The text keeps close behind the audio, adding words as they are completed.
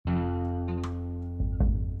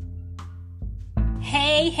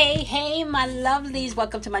Hey, my lovelies.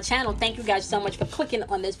 Welcome to my channel. Thank you guys so much for clicking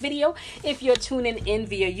on this video. If you're tuning in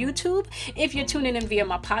via YouTube, if you're tuning in via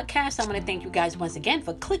my podcast, I want to thank you guys once again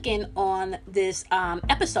for clicking on this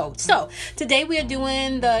episode. So today we are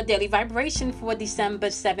doing the daily vibration for December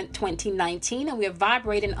 7th, 2019, and we are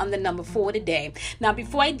vibrating on the number 4 today. Now,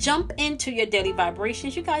 before I jump into your daily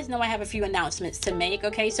vibrations, you guys know I have a few announcements to make.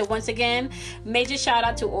 Okay, so once again, major shout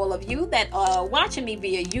out to all of you that are watching me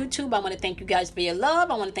via YouTube. I want to thank you guys for your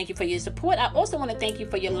love. I want to thank you for your support. I also want to thank you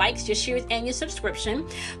for your likes, your shares, and your subscription.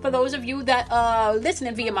 For those of you that are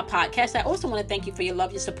listening via my podcast, I also want to thank you for your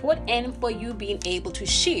love, your support, and for you being able to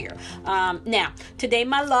share. Now, today,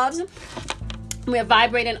 my loves, we're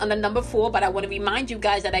vibrating on the number 4, but I want to remind you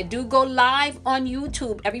guys that I do go live on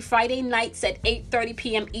YouTube every Friday nights at 8:30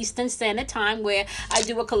 p.m. Eastern Standard Time, where I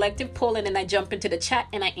do a collective poll and then I jump into the chat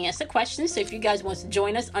and I answer questions. So if you guys want to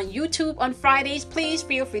join us on YouTube on Fridays, please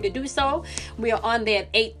feel free to do so. We are on there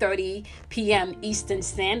at 8:30 p.m. Eastern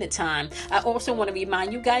Standard Time. I also want to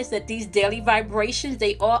remind you guys that these daily vibrations,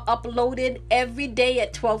 they are uploaded every day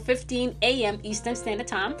at 12:15 a.m. Eastern Standard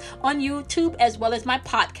Time on YouTube, as well as my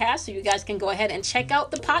podcast. So you guys can go ahead and check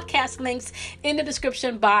out the podcast links in the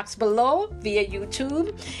description box below via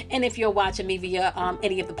YouTube. And if you're watching me via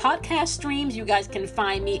any of the podcast streams, you guys can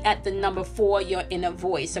find me at the number 4, Your Inner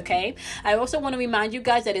Voice. Okay, I also want to remind you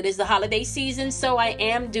guys that it is the holiday season, so I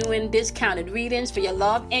am doing discounted readings for your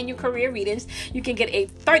love and your career readings. You can get a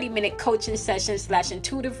 30-minute coaching session /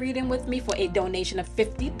 intuitive reading with me for a donation of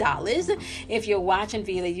 $50. If you're watching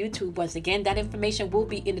via the YouTube, once again, that information will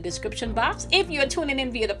be in the description box. If you're tuning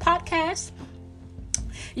in via the podcast,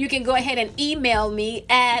 you can go ahead and email me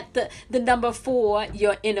at the number 4,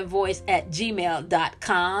 Your Inner Voice at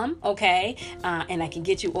gmail.com. Okay. And I can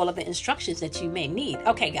get you all of the instructions that you may need.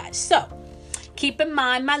 Okay, guys. So keep in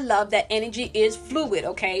mind, my love, that energy is fluid,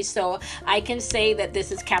 okay? So I can say that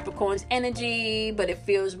this is Capricorn's energy, but it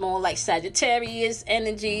feels more like Sagittarius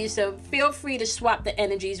energy. So feel free to swap the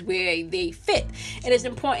energies where they fit. It is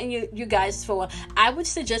important, you guys, I would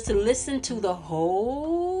suggest to listen to the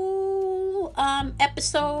whole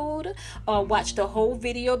episode or watch the whole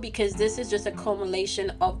video, because this is just a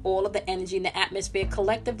culmination of all of the energy in the atmosphere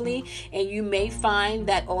collectively. And you may find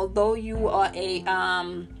that although you are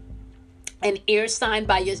an air sign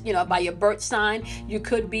by your birth sign, you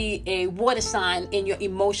could be a water sign in your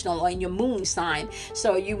emotional or in your moon sign.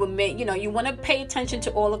 So you want to pay attention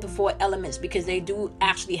to all of the 4 elements, because they do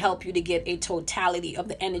actually help you to get a totality of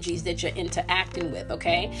the energies that you're interacting with.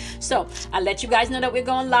 Okay, so I let you guys know that we're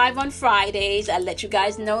going live on Fridays. I let you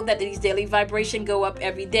guys know that these daily vibrations go up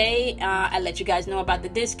every day. I let you guys know about the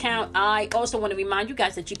discount. I also want to remind you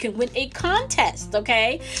guys that you can win a contest,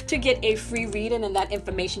 okay, to get a free reading, and that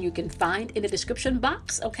information you can find in the description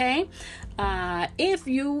box. Okay, if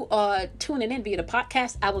you are tuning in via the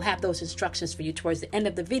podcast, I will have those instructions for you towards the end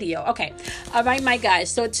of the video. Okay, all right, my guys,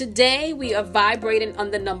 so today we are vibrating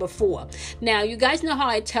on the number 4. Now, you guys know how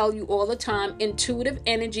I tell you all the time, intuitive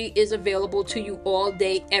energy is available to you all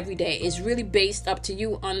day, every day. It's really based up to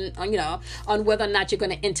you on whether or not you're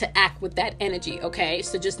going to interact with that energy. Okay,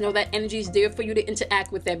 so just know that energy is there for you to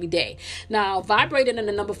interact with every day. Now, vibrating on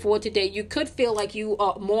the number 4 today, you could feel like you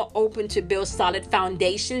are more open to build solid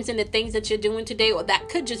foundations in the things that you're doing today, or that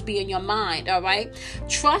could just be in your mind. All right,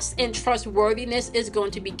 trust and trustworthiness is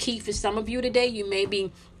going to be key for some of you today. You may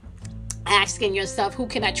be asking yourself, who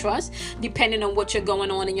can I trust, depending on what you're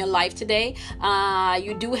going on in your life today.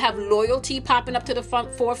 You do have loyalty popping up to the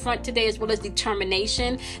forefront today, as well as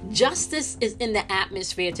determination. Justice is in the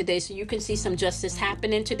atmosphere today, so you can see some justice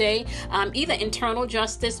happening today, either internal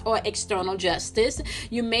justice or external justice.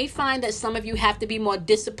 You may find that some of you have to be more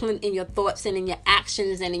disciplined in your thoughts and in your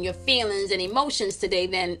actions and in your feelings and emotions today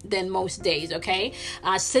than most days. Okay,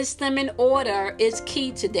 system and order is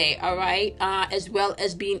key today. All right, as well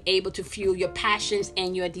as being able to fuel your passions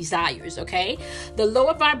and your desires. Okay, the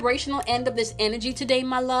lower vibrational end of this energy today,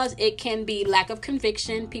 my loves, it can be lack of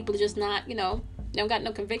conviction. People are just not, they don't got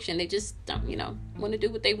no conviction. They just don't, want to do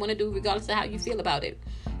what they want to do, regardless of how you feel about it.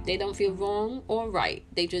 They don't feel wrong or right.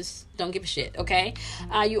 They just don't give a shit. Okay,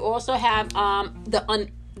 you also have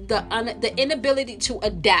the inability to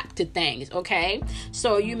adapt to things. Okay,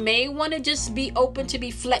 so you may want to just be open to be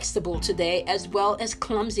flexible today, as well as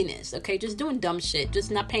clumsiness. Okay, just doing dumb shit, just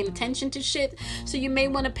not paying attention to shit. So you may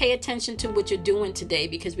want to pay attention to what you're doing today,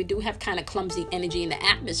 because we do have kind of clumsy energy in the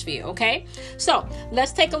atmosphere. Okay, so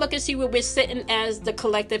let's take a look and see where we're sitting as the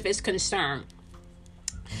collective is concerned.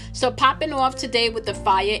 So popping off today with the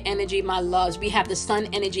fire energy, my loves, we have the sun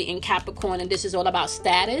energy in Capricorn, and this is all about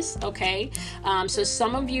status, okay? So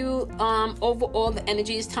some of you, overall, the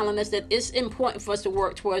energy is telling us that it's important for us to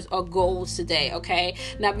work towards our goals today, okay?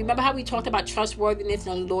 Now, remember how we talked about trustworthiness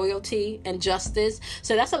and loyalty and justice?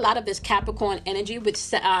 So that's a lot of this Capricorn energy, with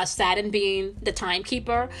Saturn being the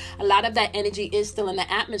timekeeper. A lot of that energy is still in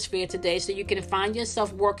the atmosphere today, so you can find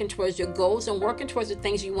yourself working towards your goals and working towards the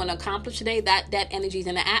things you want to accomplish today. That energy is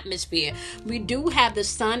in the atmosphere. We do have the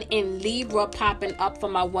sun in Libra popping up for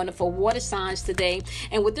my wonderful water signs today,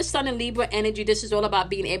 and with the sun in Libra energy, this is all about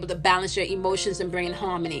being able to balance your emotions and bring in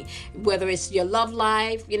harmony, whether it's your love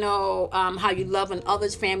life, how you love on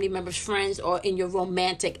others, family members, friends, or in your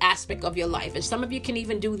romantic aspect of your life. And some of you can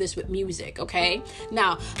even do this with music, okay?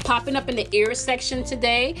 Now, popping up in the air section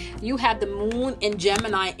today, you have the moon in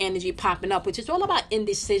Gemini energy popping up, which is all about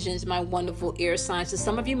indecisions, my wonderful air signs. So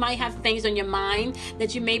some of you might have things on your mind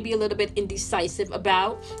that you may be a little bit indecisive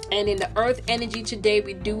about. And in the earth energy today,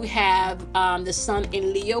 we do have the sun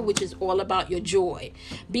in Leo, which is all about your joy,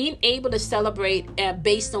 being able to celebrate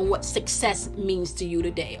based on what success means to you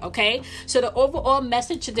today, okay? So the overall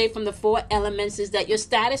message today from the four elements is that your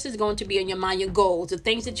status is going to be on your mind. Your goals, the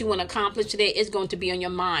things that you want to accomplish today, is going to be on your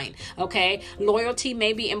mind, okay? Loyalty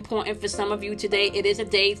may be important for some of you today. It is a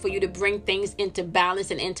day for you to bring things into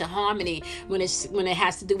balance and into harmony when it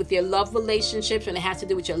has to do with your love relationships, when it has to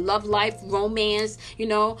do with your love life, romance,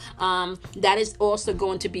 that is also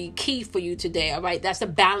going to be key for you today, all right? That's a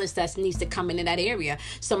balance that needs to come in that area.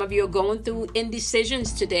 Some of you are going through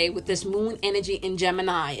indecisions today with this moon energy in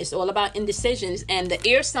Gemini. It's all about indecisions, and the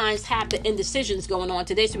air signs have the indecisions going on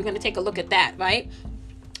today, so we're going to take a look at that, right?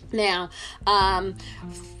 Now,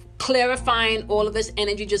 clarifying all of this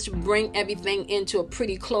energy just to bring everything into a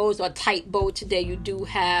pretty close or tight bow today. You do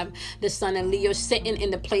have the sun and Leo sitting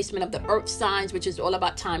in the placement of the earth signs, which is all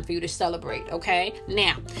about time for you to celebrate, okay?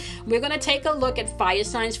 Now, we're going to take a look at fire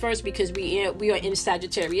signs first, because we are in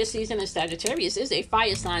Sagittarius season, and Sagittarius is a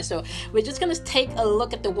fire sign. So we're just going to take a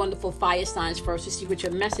look at the wonderful fire signs first to see what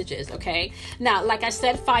your message is, okay? Now, like I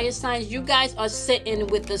said, fire signs, you guys are sitting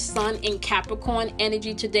with the sun in Capricorn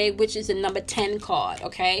energy today, which is the number 10 card,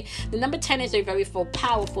 okay? The number 10 is a very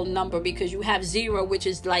powerful number, because you have 0, which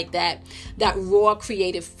is like that raw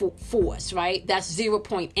creative force, right? That's 0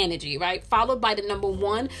 point energy, right? Followed by the number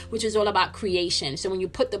 1, which is all about creation. So when you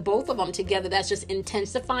put the both of them together, that's just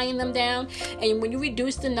intensifying them down. And when you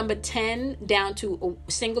reduce the number 10 down to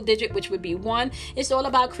a single digit, which would be 1, it's all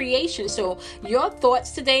about creation. So your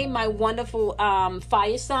thoughts today, my wonderful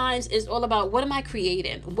fire signs, is all about, what am I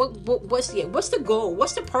creating? What's the goal?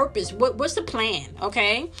 What's the purpose? What's the plan?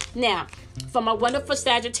 Okay. Now, for my wonderful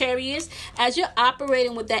Sagittarius, as you're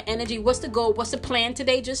operating with that energy, what's the goal? What's the plan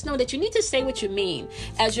today? Just know that you need to say what you mean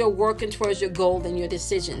as you're working towards your goal and your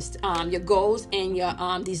decisions, your goals and your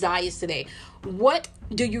desires today. What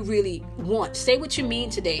do you really want? Say what you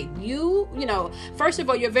mean today. First of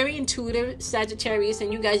all, you're very intuitive, Sagittarius,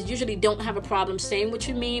 and you guys usually don't have a problem saying what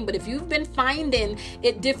you mean. But if you've been finding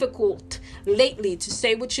it difficult lately to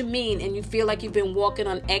say what you mean, and you feel like you've been walking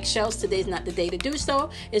on eggshells, today's not the day to do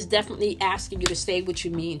so. It's definitely asking you to say what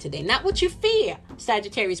you mean today. Not what you fear,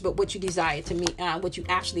 Sagittarius, but what you desire to mean, what you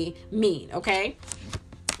actually mean, okay?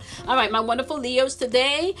 All right, my wonderful Leos,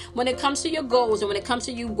 today, when it comes to your goals and when it comes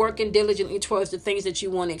to you working diligently towards the things that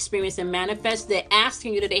you want to experience and manifest, they're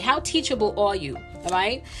asking you today, how teachable are you? All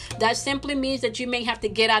right, that simply means that you may have to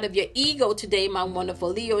get out of your ego today, my wonderful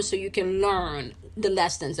Leos, so you can learn the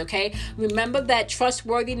lessons, okay? Remember that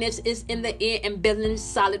trustworthiness is in the air, and building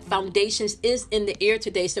solid foundations is in the air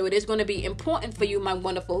today. So it is going to be important for you, my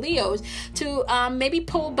wonderful Leos, to maybe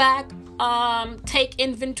pull back, take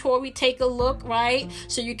inventory, take a look, right?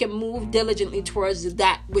 So you can move diligently towards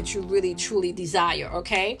that which you really truly desire,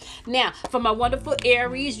 okay? Now, for my wonderful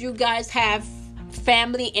Aries, you guys have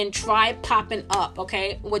family and tribe popping up,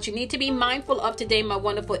 okay? What you need to be mindful of today, my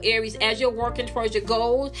wonderful Aries, as you're working towards your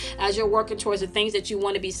goals, as you're working towards the things that you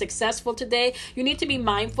want to be successful today, you need to be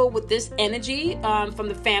mindful with this energy from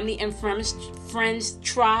the family and friends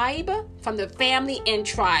tribe, from the family and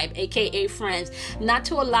tribe, aka friends, not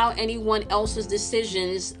to allow anyone else's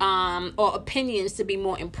decisions or opinions to be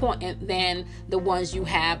more important than the ones you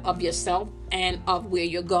have of yourself and of where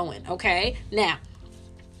you're going, okay? Now,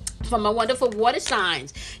 For my wonderful water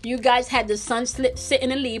signs, you guys had the sun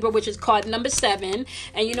sitting in Libra, which is card number 7.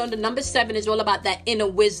 And you know, the number 7 is all about that inner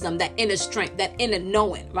wisdom, that inner strength, that inner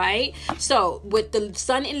knowing, right? So with the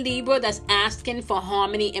sun in Libra, that's asking for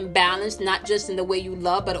harmony and balance, not just in the way you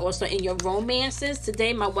love, but also in your romances.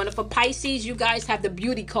 Today, my wonderful Pisces, you guys have the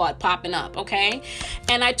beauty card popping up, okay?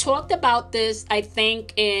 And I talked about this, I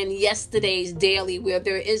think, in yesterday's daily, where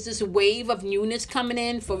there is this wave of newness coming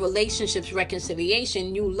in for relationships,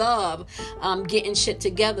 reconciliation, new love, getting shit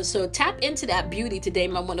together. So tap into that beauty today,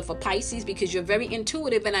 my wonderful Pisces, because you're very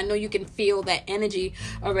intuitive, and I know you can feel that energy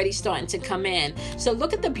already starting to come in. So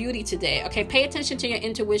look at the beauty today, okay? Pay attention to your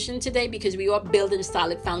intuition today, because we are building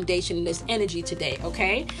solid foundation in this energy today,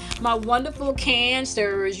 okay? My wonderful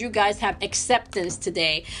Cancers, you guys have acceptance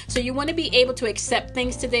today. So you want to be able to accept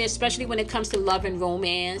things today, especially when it comes to love and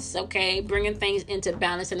romance, okay? Bringing things into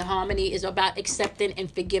balance and harmony is about accepting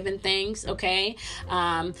and forgiving things, okay?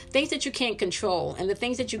 Things that you can't control, and the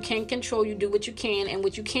things that you can control, you do what you can, and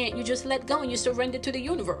what you can't, you just let go and you surrender to the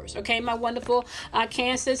universe, okay? My wonderful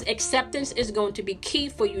Cancers, acceptance is going to be key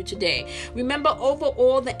for you today. Remember,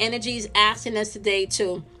 overall, the energy is asking us today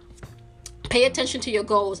to pay attention to your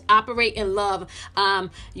goals, operate in love.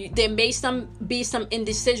 There may be some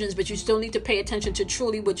indecisions, but you still need to pay attention to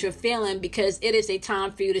truly what you're feeling, because it is a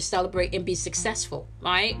time for you to celebrate and be successful,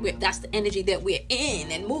 right? That's the energy that we're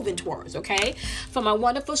in and moving towards, okay? For my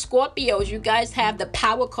wonderful Scorpios, you guys have the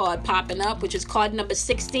power card popping up, which is card number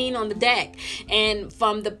 16 on the deck. And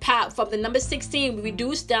from the number 16, we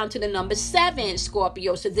reduce down to the number 7,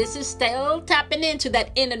 Scorpio. So this is still tapping into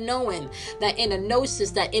that inner knowing, that inner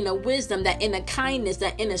gnosis, that inner wisdom, that inner kindness,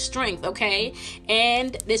 that inner strength, okay?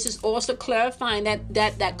 And this is also clarifying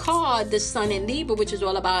that card, the sun in Libra, which is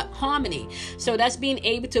all about harmony. So that's being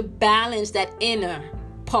able to balance that inner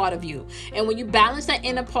part of you. And when you balance that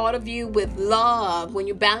inner part of you with love, when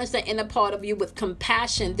you balance that inner part of you with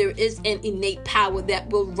compassion, there is an innate power that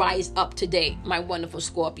will rise up today, my wonderful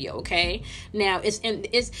Scorpio, okay? Now, it's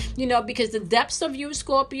you know, because the depths of you,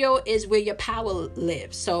 Scorpio, is where your power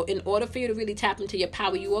lives. So in order for you to really tap into your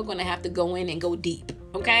power, you are going to have to go in and go deep.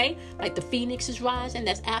 Okay, like the phoenix is rising.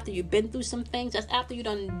 That's after you've been through some things. That's after you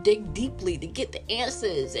done dig deeply to get the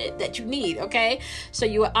answers that you need. Okay, so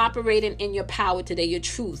you are operating in your power today, your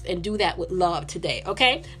truth, and do that with love today.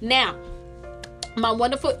 Okay, now, my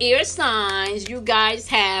wonderful air signs, you guys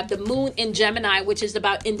have the moon in Gemini, which is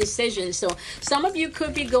about indecision. So some of you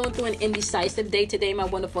could be going through an indecisive day today, my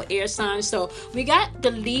wonderful air signs. So we got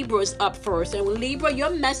the Libras up first. And with Libra, your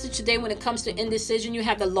message today when it comes to indecision, you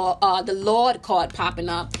have the Lord card popping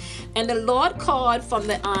up. And the Lord card from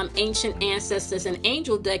the ancient ancestors and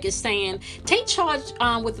angel deck is saying, take charge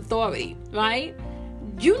with authority, right?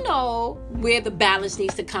 You know where the balance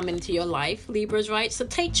needs to come into your life, Libras, right? So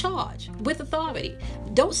take charge with authority.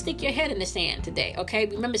 Don't stick your head in the sand today, okay?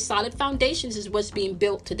 Remember, solid foundations is what's being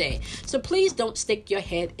built today. So please don't stick your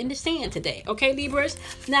head in the sand today, okay, Libras?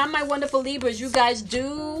 Now, my wonderful Libras, you guys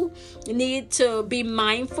do need to be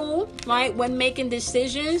mindful, right? When making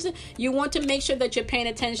decisions, you want to make sure that you're paying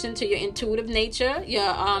attention to your intuitive nature, your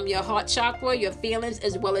heart chakra, your feelings,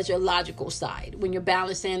 as well as your logical side when you're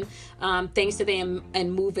balancing things today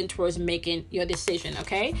and moving towards making your decision,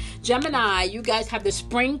 okay? Gemini, you guys have the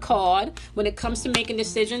spring card. When it comes to making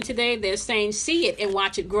decision today, they're saying see it and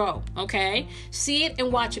watch it grow, okay? See it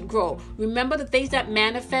and watch it grow. Remember, the things that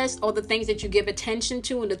manifest are the things that you give attention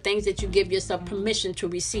to and the things that you give yourself permission to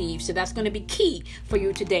receive. So that's going to be key for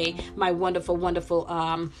you today, my wonderful, wonderful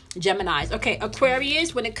Geminis. Okay,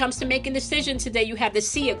 Aquarius, when it comes to making decisions today, you have the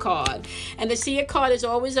Seer card. And the Seer card is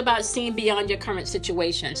always about seeing beyond your current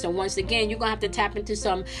situation. So once again, you're going to have to tap into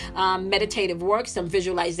some meditative work, some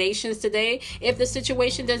visualizations today. If the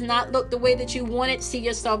situation does not look the way that you want it, see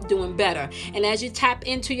yourself doing better. And as you tap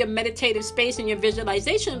into your meditative space and your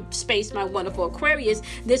visualization space, my wonderful Aquarius,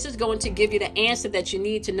 this is going to give you the answer that you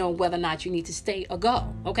need to know whether or not you need to stay or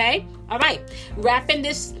go. Okay? All right. Wrapping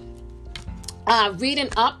this reading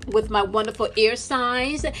up with my wonderful air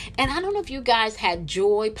signs. And I don't know if you guys had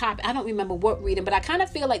joy pop. I don't remember what reading, but I kind of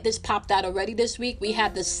feel like this popped out already this week. We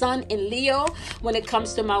have the sun in Leo when it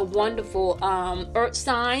comes to my wonderful earth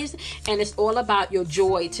signs, and it's all about your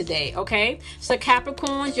joy today, okay? So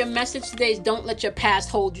Capricorns, your message today is don't let your past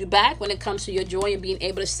hold you back when it comes to your joy and being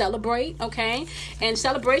able to celebrate, okay? And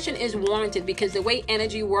celebration is warranted because the way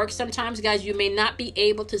energy works sometimes, guys, you may not be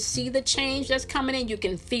able to see the change that's coming in. You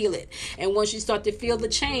can feel it. And once you start to feel the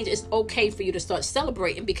change, it's okay for you to start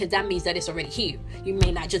celebrating, because that means that it's already here. You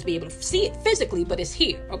may not just be able to see it physically, but it's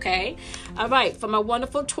here, okay? All right, for my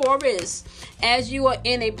wonderful Taurus, as you are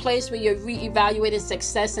in a place where you're reevaluating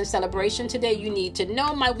success and celebration today, you need to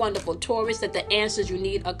know, my wonderful Taurus, that the answers you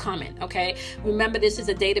need are coming, okay? Remember, this is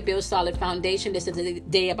a day to build solid foundation. This is a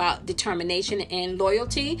day about determination and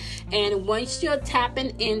loyalty. And once you're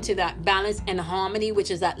tapping into that balance and harmony,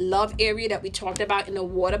 which is that love area that we talked about in the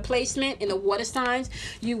water placement, in the water signs,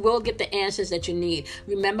 you will get the answers that you need.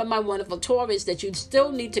 Remember, my wonderful Taurus, that you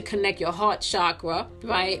still need to connect your heart chakra,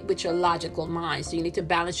 right, with your logical mind. So you need to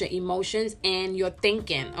balance your emotions and your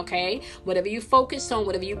thinking, okay? Whatever you focus on,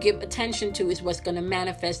 whatever you give attention to is what's going to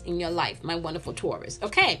manifest in your life, my wonderful Taurus.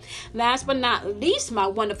 Okay, last but not least, my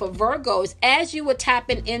wonderful Virgos, as you were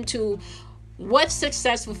tapping into what's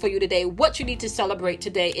successful for you today, what you need to celebrate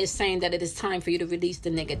today, is saying that it is time for you to release the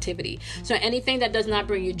negativity. So anything that does not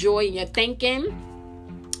bring you joy in your thinking,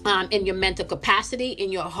 in your mental capacity,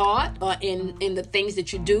 in your heart, or in the things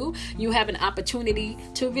that you do, you have an opportunity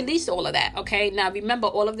to release all of that, okay? Now, remember,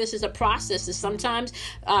 all of this is a process. So sometimes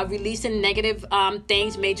releasing negative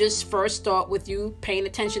things may just first start with you paying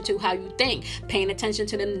attention to how you think, paying attention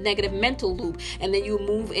to the negative mental loop, and then you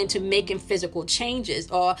move into making physical changes,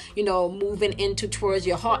 or, moving into towards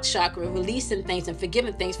your heart chakra, releasing things and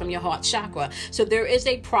forgiving things from your heart chakra. So there is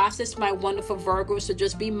a process, my wonderful Virgo. So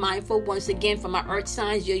just be mindful, once again, for my earth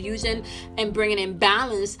signs, you're using and bringing in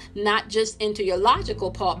balance, not just into your logical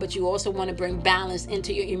part, but you also want to bring balance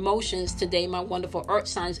into your emotions today, my wonderful earth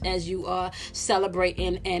signs, as you are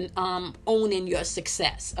celebrating and owning your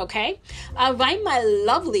success, okay? All right, my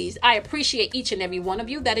lovelies, I appreciate each and every one of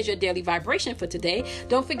you. That is your daily vibration for today.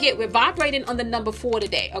 Don't forget, we're vibrating on the number 4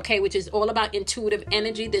 today, okay, which is all about intuitive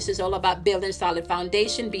energy. This is all about building solid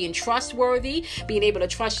foundation, being trustworthy, being able to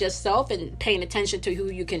trust yourself, and paying attention to who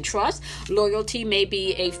you can trust. Loyalty may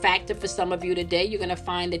be a factor for some of you today. You're going to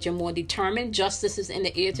find that you're more determined. Justice is in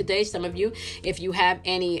the air today. Some of you, if you have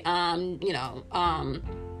any,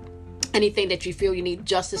 anything that you feel you need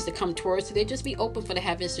justice to come towards today, just be open for the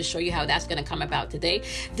heavens to show you how that's going to come about today.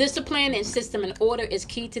 Discipline and system and order is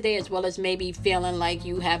key today, as well as maybe feeling like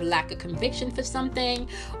you have lack of conviction for something,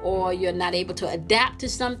 or you're not able to adapt to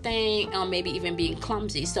something, or maybe even being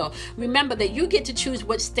clumsy. So remember that you get to choose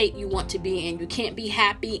what state you want to be in. You can't be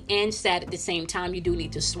happy and sad at the same time. You do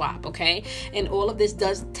need to swap, okay? And all of this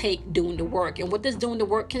does take doing the work. And what does doing the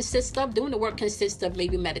work consist of? Doing the work consists of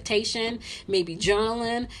maybe meditation, maybe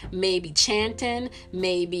journaling, maybe chanting,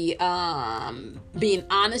 maybe being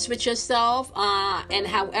honest with yourself, and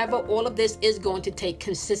however, all of this is going to take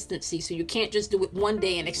consistency. So you can't just do it one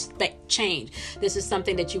day and expect change. This is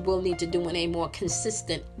something that you will need to do on a more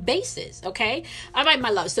consistent basis, okay? All right, my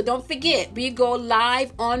love. So don't forget, we go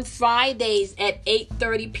live on Fridays at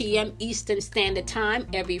 8:30 p.m. Eastern Standard Time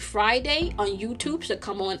every Friday on YouTube. So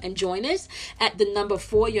come on and join us at the number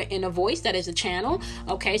 4, Your Inner Voice. That is a channel,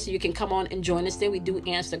 okay? So you can come on and join us there. We do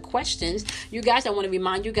answer questions. You guys, I want to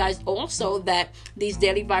remind you guys also that these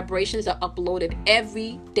daily vibrations are uploaded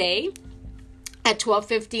every day at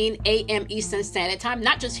 12:15 a.m. Eastern Standard Time,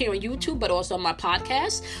 not just here on YouTube, but also on my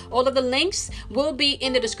podcast. All of the links will be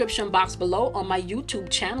in the description box below on my YouTube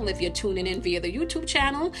channel if you're tuning in via the YouTube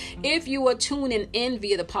channel. If you are tuning in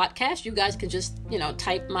via the podcast, you guys can just,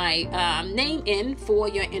 type my name in for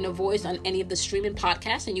Your Inner Voice on any of the streaming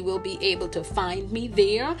podcasts, and you will be able to find me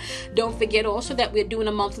there. Don't forget also that we're doing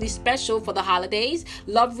a monthly special for the holidays.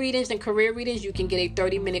 Love readings and career readings. You can get a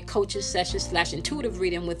 30-minute coaching session / intuitive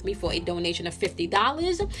reading with me for a donation of $50.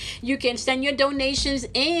 You can send your donations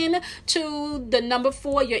in to the number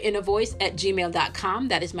 4, Your Inner Voice, at gmail.com.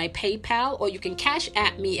 That is my PayPal. Or you can cash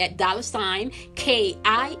at me at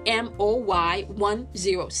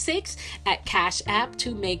 $KIMOY106 at Cash App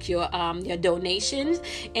to make your donations.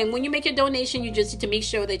 And when you make your donation, you just need to make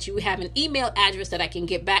sure that you have an email address that I can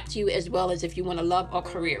get back to you, as well as if you want a love or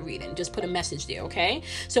career reading. Just put a message there, okay?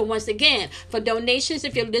 So once again, for donations,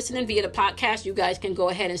 if you're listening via the podcast, you guys can go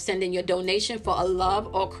ahead and send in your donation for a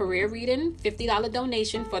love or career reading, $50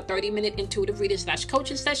 donation for a 30-minute intuitive reading /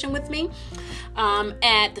 coaching session with me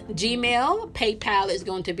at Gmail. PayPal is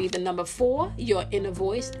going to be the number 4, Your Inner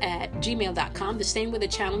Voice, at gmail.com. The same way the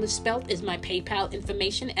channel is spelled is my PayPal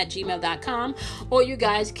information at gmail.com. Or you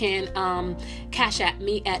guys can cash at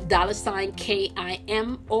me at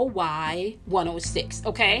 $KIMOY106.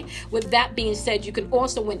 Okay? With that being said, you can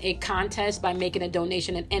also win a contest by making a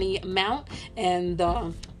donation in any amount, and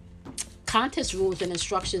contest rules and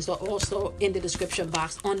instructions are also in the description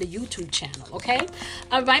box on the YouTube channel. Okay.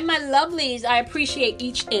 All right, my lovelies. I appreciate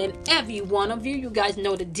each and every one of you. You guys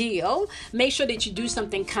know the deal. Make sure that you do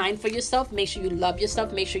something kind for yourself. Make sure you love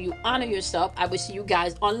yourself. Make sure you honor yourself. I will see you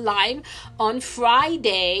guys on live on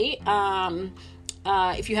Friday.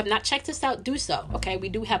 If you have not checked us out, do so. Okay, we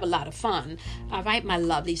do have a lot of fun. All right, my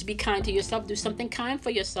lovelies, be kind to yourself. Do something kind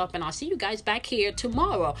for yourself, and I'll see you guys back here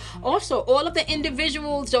tomorrow. Also, all of the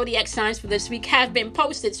individual zodiac signs for this week have been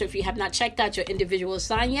posted. So if you have not checked out your individual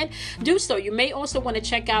sign yet, do so. You may also want to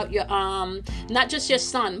check out your not just your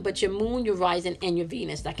sun, but your moon, your rising, and your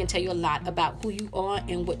Venus. That can tell you a lot about who you are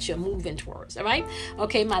and what you're moving towards. All right,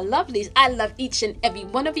 okay, my lovelies, I love each and every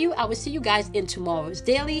one of you. I will see you guys in tomorrow's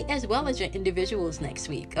daily as well as your individuals next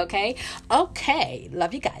week. Okay,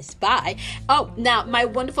 love you guys. Bye. Oh, now my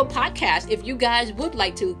wonderful podcast, if you guys would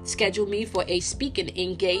like to schedule me for a speaking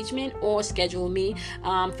engagement or schedule me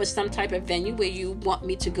for some type of venue where you want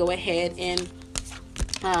me to go ahead and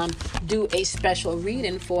do a special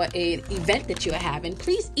reading for an event that you're having,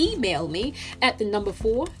 please email me at the number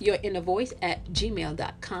 4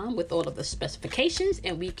 yourinnervoice@gmail.com with all of the specifications,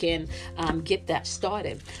 and we can get that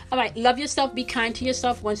started. All right, love yourself, be kind to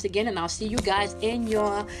yourself once again, and I'll see you guys in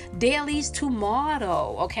your dailies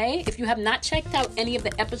tomorrow. Okay, if you have not checked out any of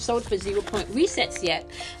the episodes for 0 Point Resets yet,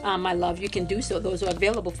 my love, you can do so. Those are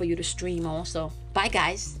available for you to stream also. Bye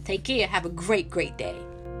guys, take care, have a great day.